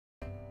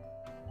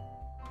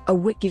a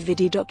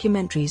WikiVidi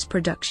documentaries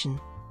production.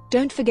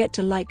 Don't forget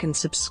to like and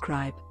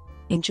subscribe.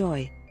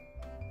 Enjoy.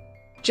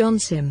 John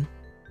Simm.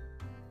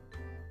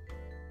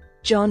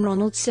 John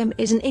Ronald Simm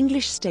is an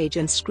English stage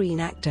and screen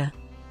actor.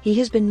 He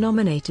has been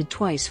nominated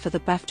twice for the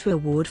BAFTA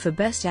Award for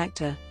Best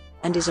Actor,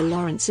 and is a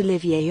Laurence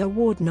Olivier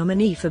Award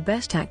nominee for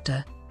Best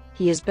Actor.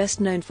 He is best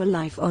known for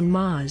Life on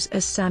Mars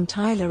as Sam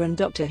Tyler and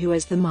Doctor Who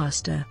as the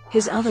Master.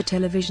 His other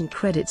television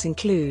credits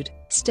include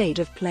State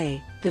of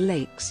Play, The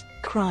Lakes,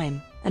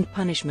 Crime and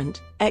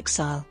Punishment,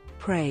 Exile,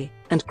 Prey,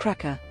 and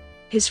Cracker.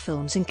 His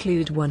films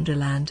include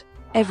Wonderland,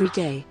 Every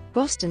Day,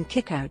 Boston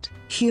Kickout,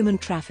 Human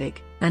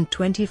Traffic, and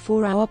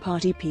 24-Hour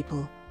Party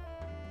People.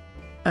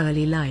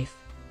 Early life.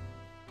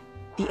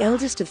 The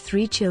eldest of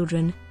 3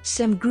 children,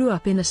 Simm grew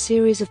up in a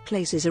series of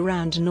places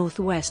around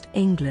northwest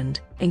England,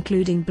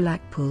 including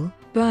Blackpool,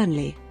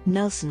 Burnley,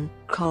 Nelson,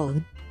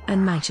 Colne,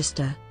 and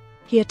Manchester.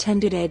 He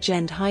attended Edge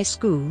End High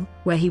School,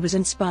 where he was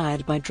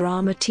inspired by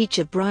drama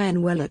teacher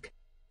Brian Wellock.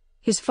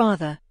 His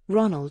father,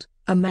 Ronald,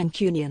 a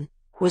Mancunian,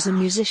 was a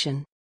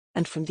musician,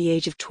 and from the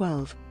age of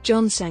 12,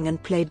 John sang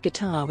and played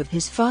guitar with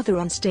his father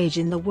on stage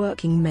in the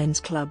working men's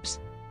clubs.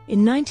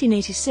 In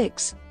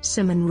 1986,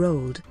 Simm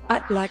enrolled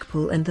at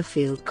Blackpool and the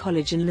Field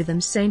College in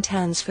Lytham St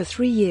Anne's for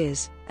 3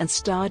 years, and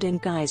starred in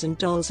Guys and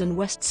Dolls and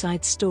West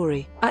Side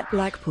Story at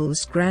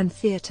Blackpool's Grand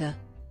Theatre.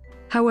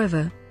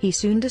 However, he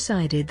soon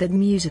decided that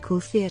musical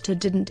theatre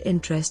didn't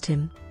interest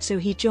him, so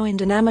he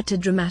joined an amateur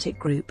dramatic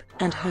group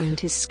and honed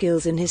his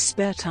skills in his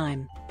spare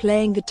time,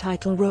 playing the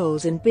title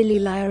roles in Billy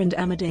Liar and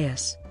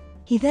Amadeus.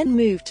 He then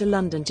moved to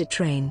London to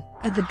train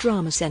at the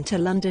Drama Centre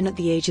London at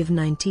the age of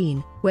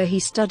 19, where he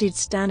studied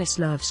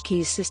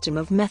Stanislavski's system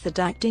of method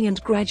acting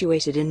and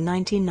graduated in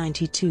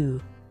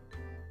 1992.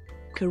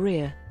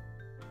 Career.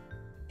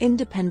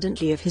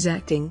 Independently of his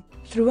acting,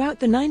 throughout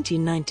the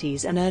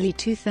 1990s and early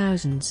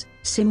 2000s,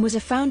 Simm was a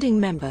founding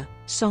member,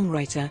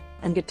 songwriter,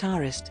 and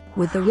guitarist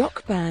with the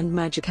rock band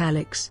Magic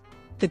Alex.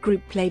 The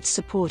group played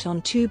support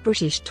on 2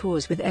 British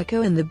tours with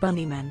Echo and the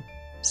Bunnymen.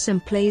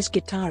 Simm plays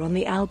guitar on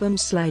the album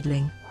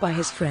Slidling by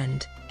his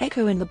friend,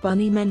 Echo and the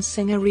Bunnymen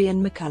singer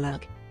Ian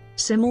McCulloch.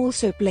 Simm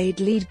also played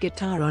lead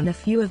guitar on a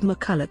few of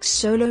McCulloch's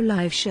solo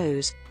live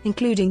shows,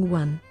 including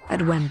one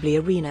at Wembley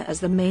Arena as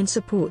the main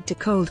support to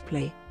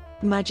Coldplay.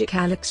 Magic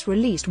Alex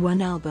released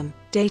one album,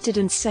 Dated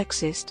and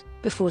Sexist,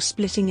 before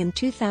splitting in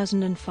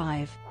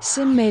 2005.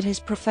 Simm made his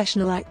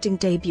professional acting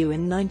debut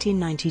in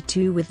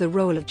 1992 with the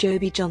role of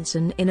Joby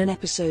Johnson in an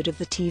episode of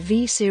the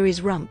TV series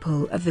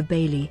Rumpole of the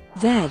Bailey.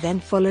 There then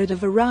followed a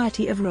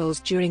variety of roles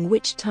during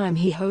which time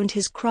he honed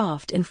his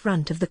craft in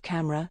front of the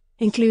camera,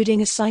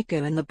 including a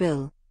psycho in The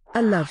Bill,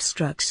 a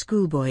love-struck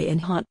schoolboy in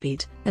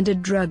Heartbeat, and a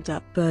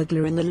drugged-up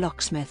burglar in The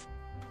Locksmith.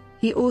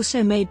 He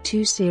also made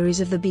 2 series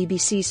of the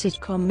BBC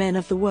sitcom Men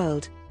of the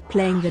World,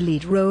 playing the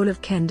lead role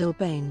of Kendall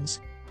Baines.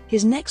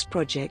 His next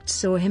project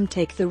saw him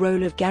take the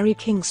role of Gary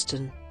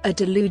Kingston, a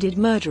deluded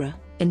murderer,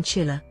 in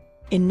Chiller.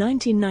 In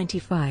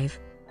 1995,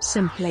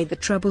 Simm played the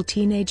troubled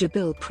teenager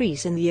Bill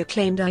Preece in the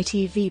acclaimed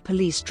ITV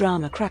police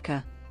drama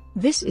Cracker.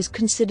 This is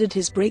considered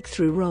his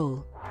breakthrough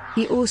role.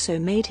 He also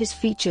made his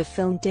feature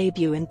film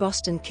debut in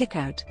Boston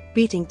Kickout,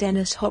 beating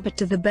Dennis Hopper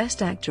to the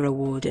Best Actor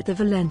award at the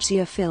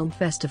Valencia Film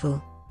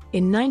Festival.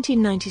 In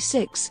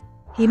 1996,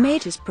 he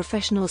made his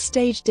professional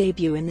stage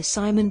debut in the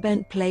Simon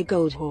Bent play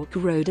Goldhawk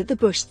Road at the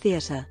Bush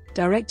Theatre,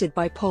 directed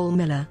by Paul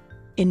Miller.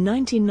 In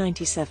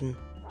 1997,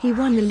 he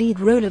won the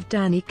lead role of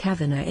Danny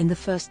Kavanagh in the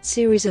first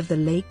series of The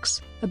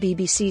Lakes, a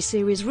BBC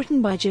series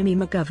written by Jimmy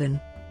McGovern.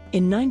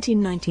 In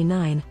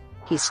 1999,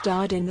 he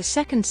starred in the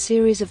second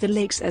series of The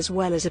Lakes as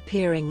well as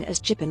appearing as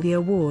Chip in the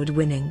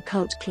award-winning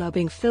cult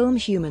clubbing film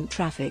Human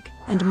Traffic,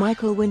 and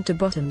Michael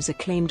Winterbottom's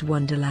acclaimed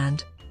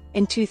Wonderland.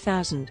 In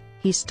 2000,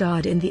 he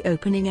starred in the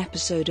opening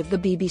episode of the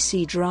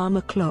BBC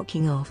drama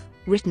Clocking Off,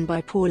 written by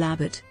Paul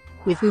Abbott,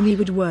 with whom he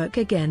would work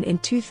again in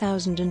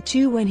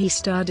 2002 when he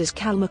starred as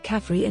Cal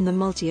McCaffrey in the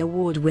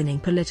multi-award-winning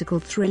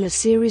political thriller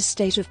series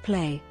State of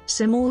Play.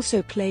 Simm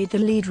also played the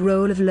lead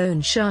role of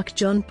loan shark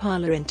John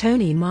Parler in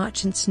Tony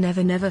Marchant's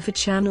Never Never for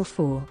Channel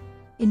 4.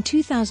 In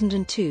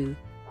 2002,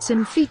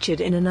 Simm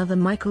featured in another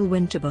Michael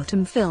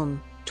Winterbottom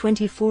film,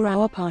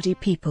 24-Hour Party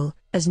People,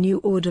 as New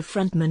Order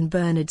frontman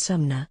Bernard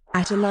Sumner.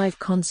 At a live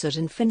concert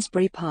in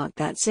Finsbury Park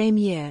that same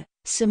year,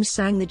 Simm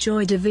sang the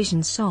Joy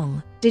Division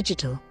song,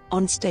 Digital,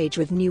 on stage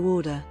with New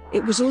Order.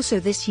 It was also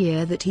this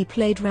year that he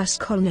played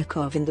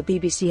Raskolnikov in the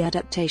BBC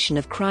adaptation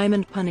of Crime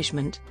and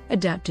Punishment,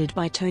 adapted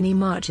by Tony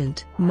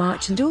Marchant.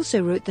 Marchant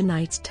also wrote The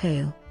Knight's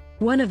Tale,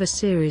 one of a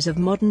series of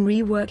modern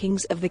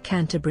reworkings of the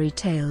Canterbury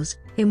Tales,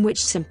 in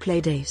which Simm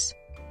played Ace.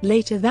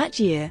 Later that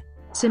year,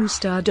 Simm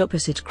starred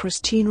opposite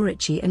Christine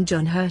Ritchie and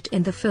John Hurt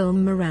in the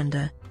film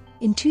Miranda.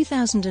 In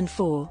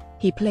 2004,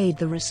 he played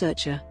the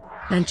researcher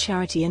and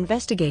charity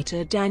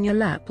investigator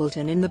Daniel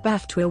Appleton in the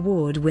BAFTA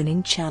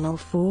award-winning Channel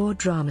 4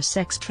 drama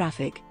Sex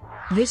Traffic.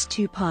 This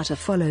 2-parter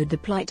followed the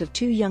plight of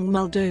 2 young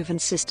Moldovan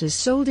sisters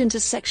sold into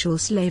sexual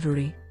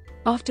slavery.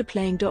 After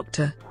playing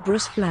Dr.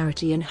 Bruce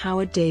Flaherty in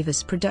Howard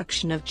Davis'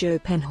 production of Joe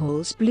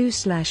Penhall's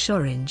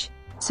Blue/Orange,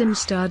 Simm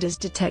starred as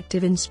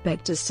Detective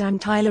Inspector Sam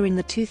Tyler in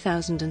the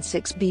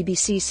 2006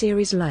 BBC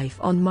series Life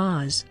on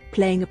Mars,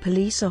 playing a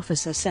police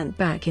officer sent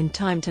back in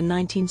time to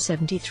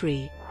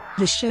 1973.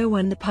 The show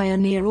won the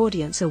Pioneer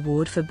Audience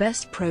Award for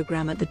Best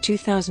Program at the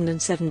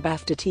 2007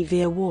 BAFTA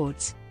TV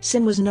Awards.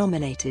 Simm was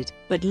nominated,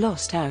 but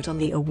lost out on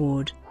the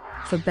award.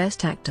 For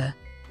Best Actor.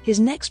 His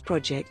next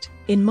project,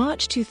 in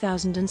March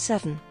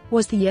 2007,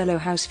 was The Yellow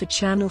House for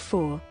Channel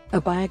 4, a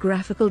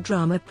biographical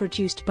drama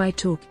produced by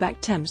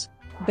Talkback Thames,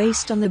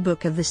 based on the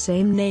book of the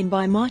same name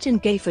by Martin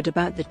Gayford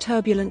about the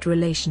turbulent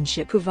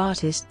relationship of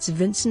artists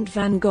Vincent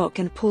van Gogh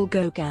and Paul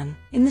Gauguin.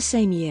 In the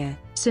same year,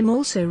 Simm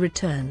also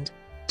returned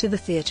to the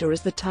theatre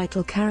as the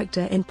title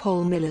character in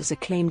Paul Miller's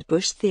acclaimed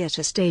Bush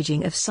Theatre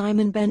staging of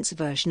Simon Bent's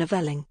version of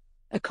Elling,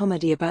 a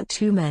comedy about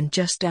two men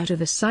just out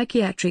of a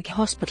psychiatric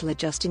hospital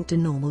adjusting to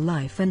normal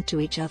life and to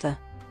each other.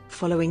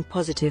 Following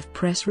positive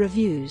press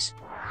reviews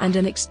and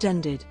an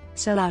extended,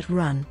 sell-out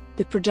run,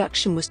 the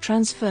production was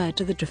transferred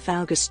to the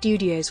Trafalgar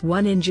Studios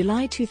 1 in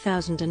July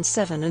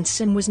 2007, and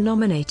Simm was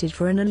nominated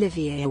for an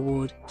Olivier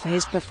Award for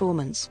his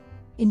performance.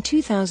 In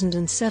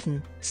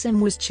 2007, Simm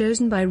was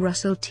chosen by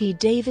Russell T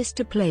Davies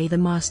to play the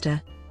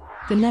Master,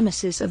 the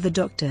nemesis of the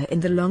Doctor in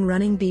the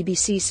long-running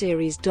BBC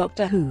series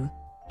Doctor Who.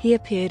 He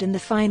appeared in the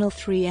final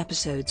 3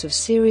 episodes of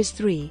Series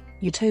 3,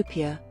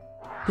 Utopia,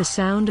 The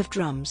Sound of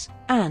Drums,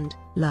 and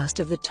Last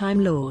of the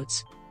Time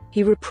Lords.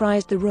 He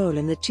reprised the role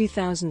in the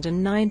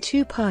 2009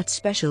 2-part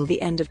special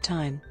The End of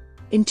Time.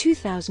 In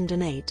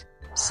 2008,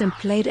 Simm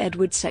played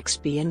Edward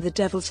Sexby in The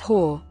Devil's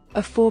Whore,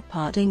 a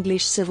 4-part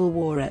English Civil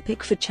War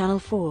epic for Channel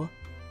 4.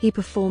 He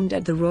performed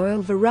at the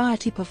Royal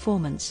Variety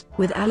Performance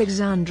with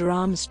Alexander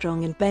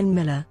Armstrong and Ben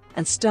Miller,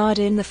 and starred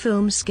in the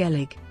film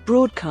Skellig,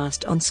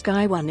 broadcast on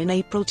Sky One in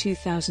April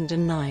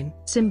 2009.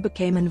 Simm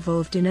became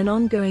involved in an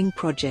ongoing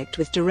project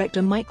with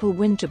director Michael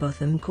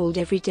Winterbotham called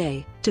Every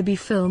Day, to be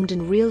filmed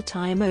in real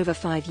time over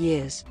 5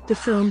 years. The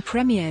film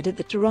premiered at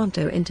the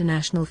Toronto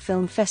International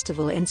Film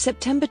Festival in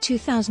September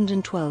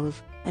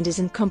 2012, and is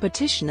in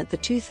competition at the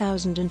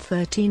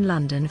 2013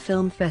 London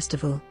Film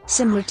Festival.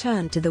 Simm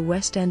returned to the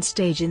West End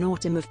stage in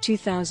autumn of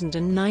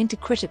 2009 to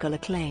critical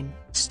acclaim,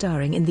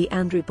 starring in the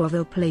Andrew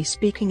Bovill play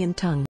Speaking in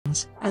Tongues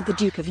at the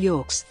Duke of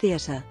York's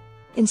Theatre.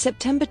 In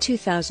September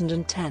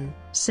 2010,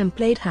 Simm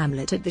played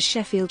Hamlet at the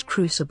Sheffield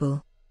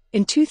Crucible.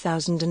 In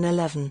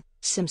 2011,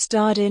 Simm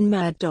starred in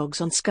Mad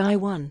Dogs on Sky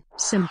One.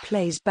 Simm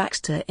plays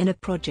Baxter in a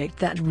project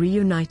that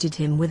reunited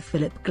him with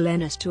Philip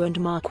Glenister and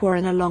Mark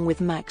Warren along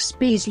with Max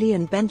Beasley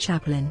and Ben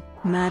Chaplin.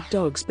 Mad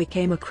Dogs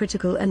became a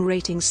critical and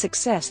ratings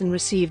success and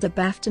received a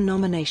BAFTA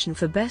nomination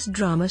for Best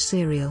Drama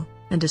Serial,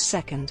 and a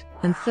second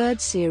and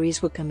third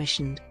series were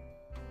commissioned.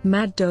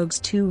 Mad Dogs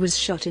 2 was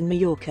shot in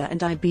Mallorca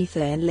and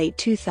Ibiza in late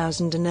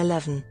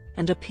 2011,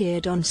 and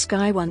appeared on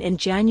Sky One in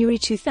January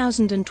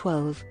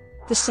 2012.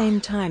 The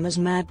same time as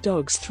Mad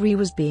Dogs 3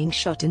 was being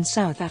shot in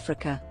South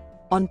Africa.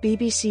 On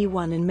BBC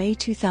One in May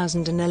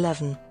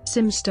 2011,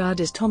 Simm starred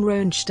as Tom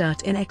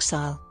Ronstadt in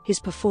Exile. His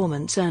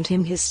performance earned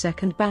him his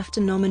second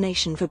BAFTA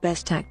nomination for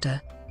Best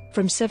Actor.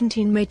 From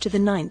 17 May to the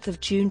 9th of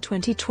June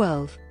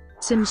 2012,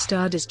 Simm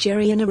starred as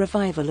Jerry in a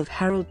revival of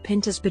Harold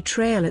Pinter's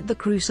Betrayal at the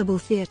Crucible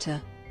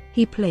Theatre.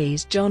 He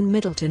plays John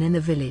Middleton in The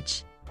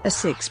Village, a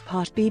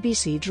 6-part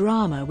BBC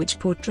drama which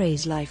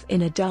portrays life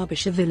in a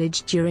Derbyshire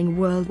village during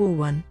World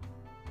War I.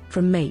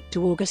 From May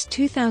to August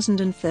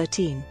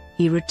 2013,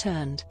 he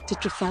returned to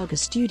Trafalgar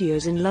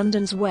Studios in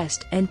London's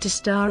West End to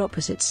star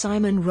opposite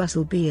Simon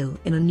Russell Beale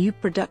in a new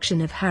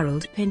production of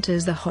Harold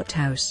Pinter's The Hot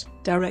House,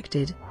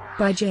 directed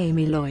by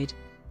Jamie Lloyd.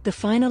 The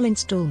final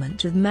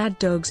installment of Mad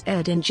Dogs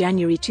aired in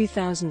January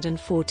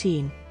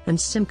 2014, and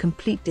Simm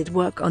completed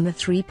work on the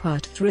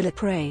 3-part thriller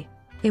Prey,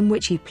 in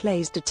which he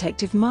plays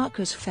Detective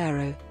Marcus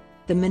Farrow.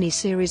 The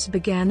miniseries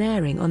began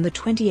airing on the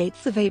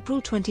 28th of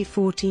April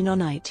 2014 on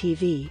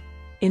ITV.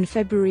 In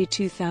February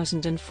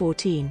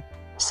 2014,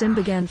 Simm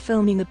began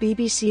filming the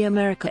BBC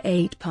America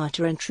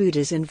 8-parter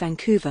Intruders in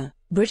Vancouver,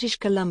 British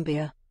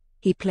Columbia.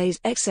 He plays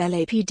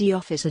ex-LAPD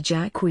officer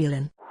Jack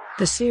Whelan.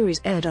 The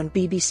series aired on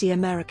BBC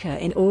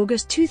America in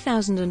August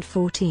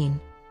 2014.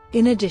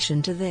 In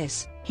addition to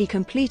this, he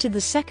completed the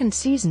 2nd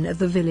season of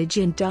The Village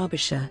in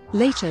Derbyshire.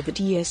 Later that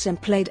year, Simm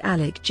played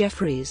Alec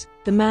Jeffreys,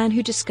 the man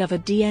who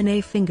discovered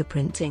DNA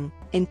fingerprinting,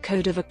 in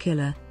Code of a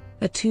Killer,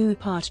 a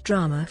 2-part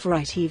drama for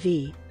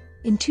ITV.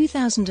 In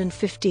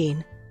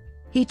 2015,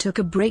 he took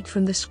a break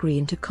from the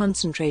screen to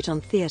concentrate on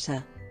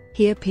theatre.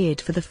 He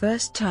appeared for the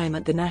first time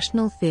at the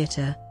National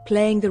Theatre,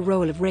 playing the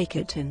role of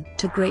Rakerton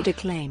to great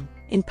acclaim,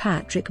 in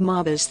Patrick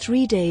Marber's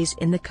 3 Days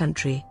in the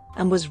Country,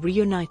 and was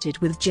reunited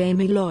with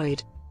Jamie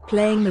Lloyd,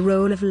 playing the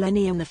role of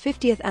Lenny in the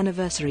 50th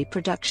anniversary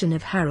production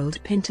of Harold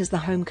Pinter's The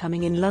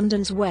Homecoming in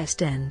London's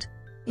West End.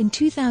 In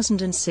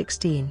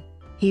 2016,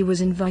 he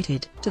was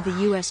invited to the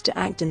US to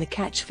act in The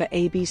Catch for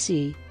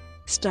ABC.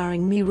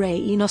 Starring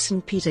Mireille Enos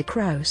and Peter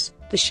Krause,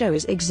 the show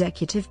is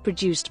executive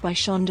produced by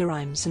Shonda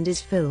Rhimes and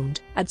is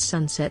filmed at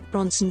Sunset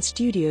Bronson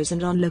Studios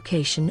and on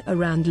location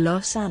around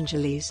Los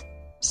Angeles.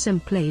 Simm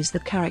plays the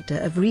character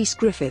of Rhys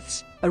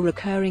Griffiths, a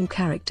recurring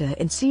character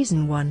in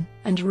Season 1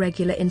 and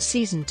regular in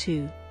Season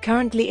 2,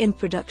 currently in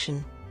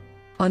production.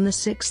 On the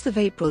 6th of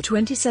April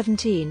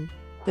 2017,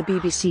 the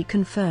BBC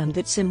confirmed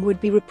that Simm would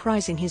be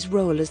reprising his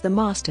role as the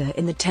Master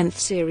in the 10th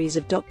series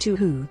of Doctor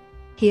Who.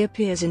 He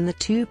appears in the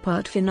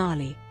two-part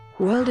finale,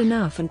 World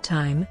Enough and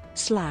Time /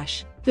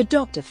 The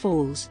Doctor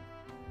Falls.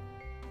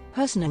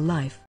 Personal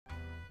life.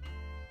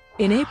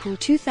 In April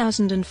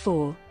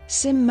 2004,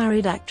 Simm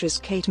married actress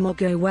Kate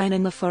McGowan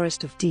in the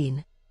Forest of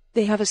Dean.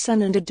 They have a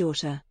son and a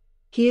daughter.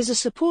 He is a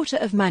supporter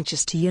of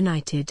Manchester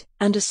United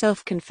and a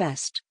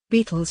self-confessed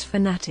Beatles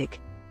fanatic.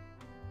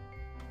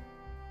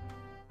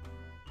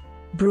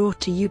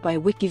 Brought to you by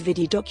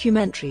WikiVidi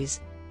Documentaries.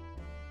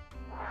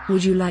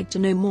 Would you like to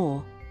know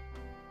more?